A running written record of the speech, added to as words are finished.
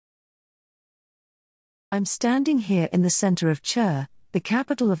I'm standing here in the center of Chur, the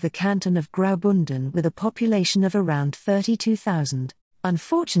capital of the canton of Graubünden, with a population of around 32,000.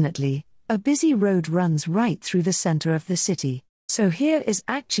 Unfortunately, a busy road runs right through the center of the city, so here is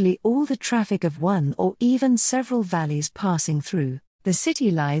actually all the traffic of one or even several valleys passing through. The city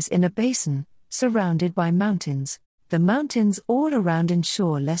lies in a basin, surrounded by mountains. The mountains all around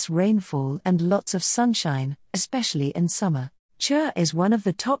ensure less rainfall and lots of sunshine, especially in summer. Chur is one of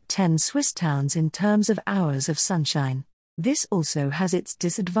the top 10 Swiss towns in terms of hours of sunshine. This also has its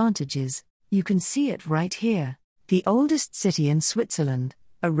disadvantages. You can see it right here. The oldest city in Switzerland,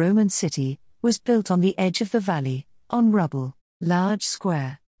 a Roman city, was built on the edge of the valley, on rubble, large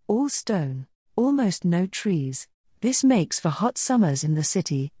square, all stone, almost no trees. This makes for hot summers in the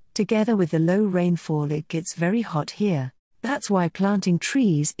city. Together with the low rainfall, it gets very hot here. That's why planting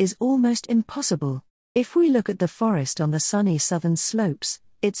trees is almost impossible. If we look at the forest on the sunny southern slopes,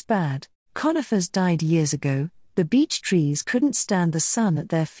 it's bad. Conifers died years ago, the beech trees couldn't stand the sun at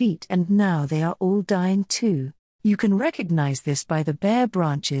their feet, and now they are all dying too. You can recognize this by the bare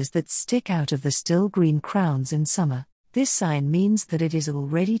branches that stick out of the still green crowns in summer. This sign means that it is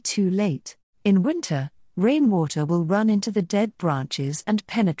already too late. In winter, rainwater will run into the dead branches and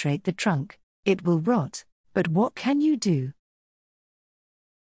penetrate the trunk. It will rot. But what can you do?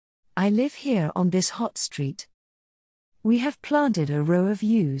 I live here on this hot street. We have planted a row of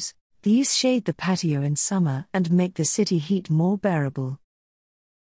yews. These shade the patio in summer and make the city heat more bearable.